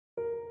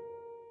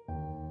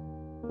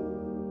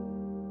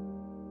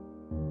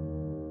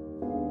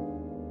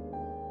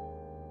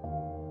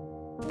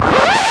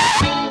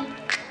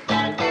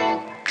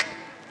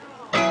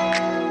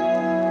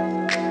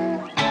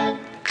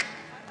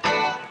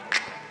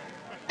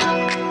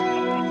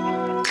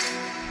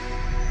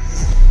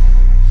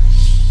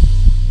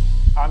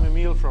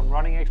from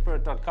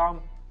runningexpert.com.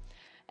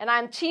 And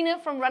I'm Tina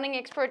from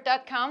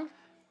runningexpert.com.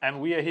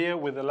 And we are here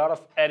with a lot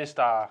of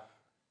Adistar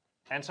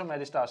and some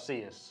Adistar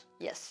CS.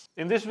 Yes.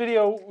 In this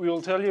video, we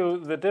will tell you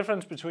the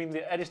difference between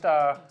the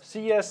Adistar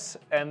CS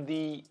and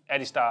the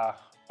Adistar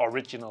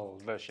original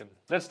version.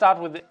 Let's start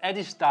with the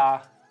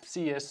Adistar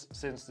CS,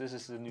 since this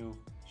is the new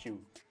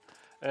shoe.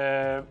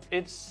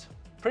 It's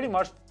pretty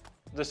much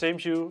the same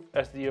shoe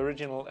as the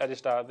original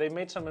Adistar. They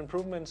made some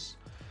improvements.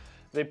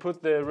 They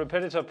put the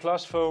Repetitor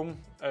Plus foam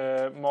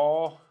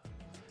more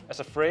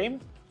as a frame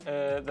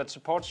that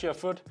supports your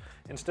foot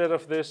instead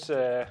of this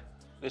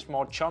this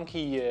more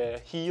chunky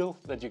heel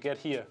that you get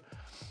here.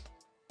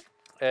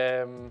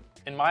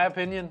 In my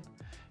opinion,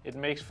 it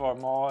makes for a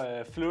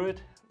more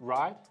fluid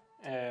ride.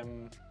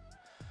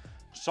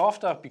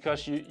 Softer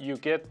because you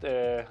get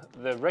the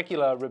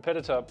regular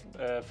Repetitor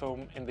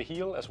foam in the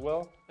heel as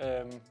well,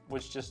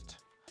 which just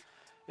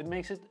it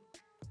makes it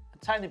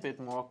a tiny bit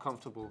more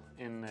comfortable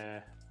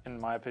in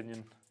my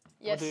opinion.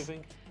 Yes. What do you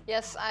think?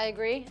 Yes, I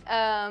agree.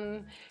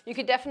 You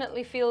could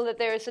definitely feel that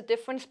there is a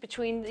difference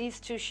between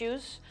these two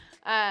shoes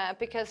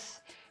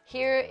because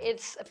here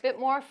it's a bit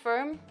more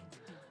firm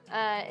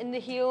in the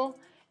heel,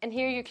 and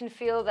here you can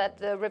feel that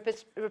the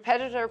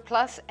Repetitor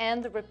Plus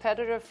and the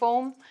Repetitor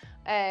foam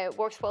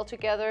works well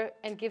together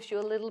and gives you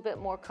a little bit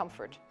more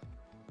comfort.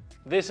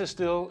 This is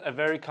still a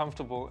very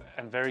comfortable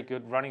and very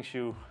good running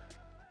shoe.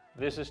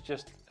 This is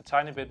just a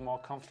tiny bit more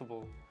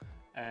comfortable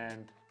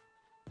and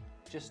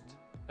just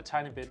a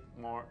tiny bit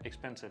more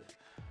expensive.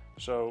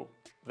 So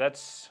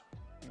that's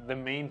the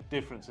main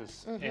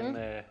differences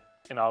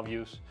in our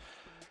views.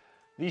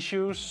 These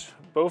shoes,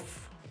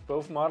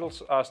 both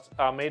models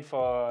are made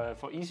for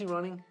easy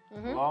running,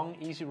 long,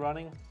 easy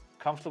running,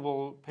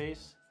 comfortable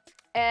pace.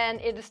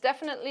 And it is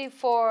definitely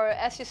for,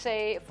 as you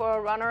say, for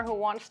a runner who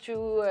wants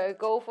to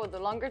go for the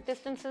longer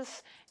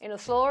distances in a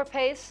slower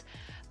pace.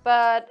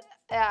 But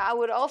I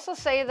would also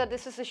say that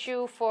this is a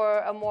shoe for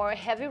a more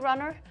heavy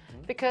runner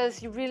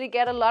because you really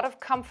get a lot of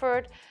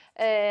comfort,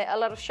 a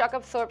lot of shock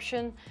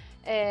absorption,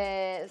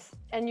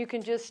 and you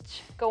can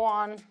just go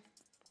on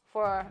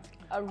for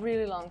a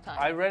really long time.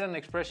 I read an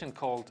expression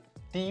called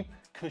deep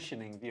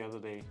cushioning the other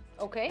day.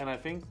 Okay. And I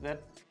think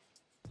that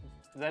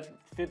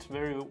fits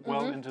very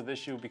well into this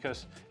shoe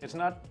because it's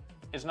not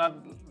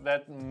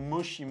that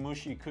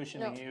mushy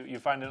cushioning you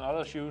find in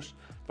other shoes,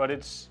 but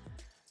it's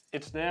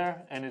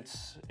there and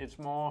it's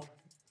more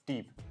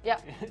deep. Yeah.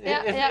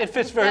 It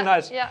fits very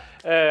nice. Yeah.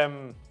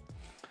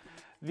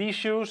 These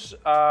shoes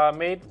are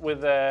made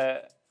with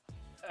a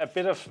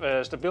bit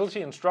of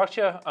stability and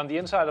structure on the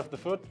inside of the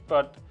foot,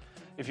 but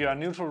if you're a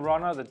neutral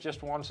runner that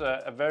just wants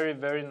a very,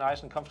 very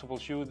nice and comfortable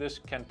shoe, this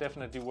can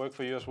definitely work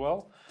for you as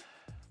well.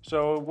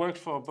 So it works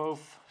for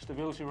both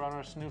stability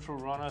runners, neutral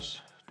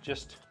runners.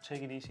 Just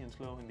take it easy and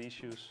slow in these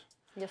shoes.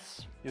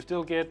 Yes. You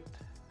still get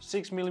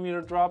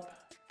 6mm drop,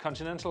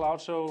 continental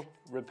outsole,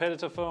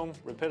 Repetitor foam,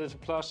 Repetitor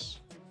Plus.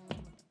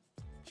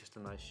 Just a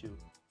nice shoe.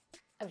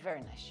 A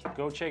very nice shoe.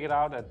 Go check it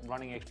out at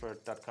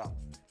runningexpert.com.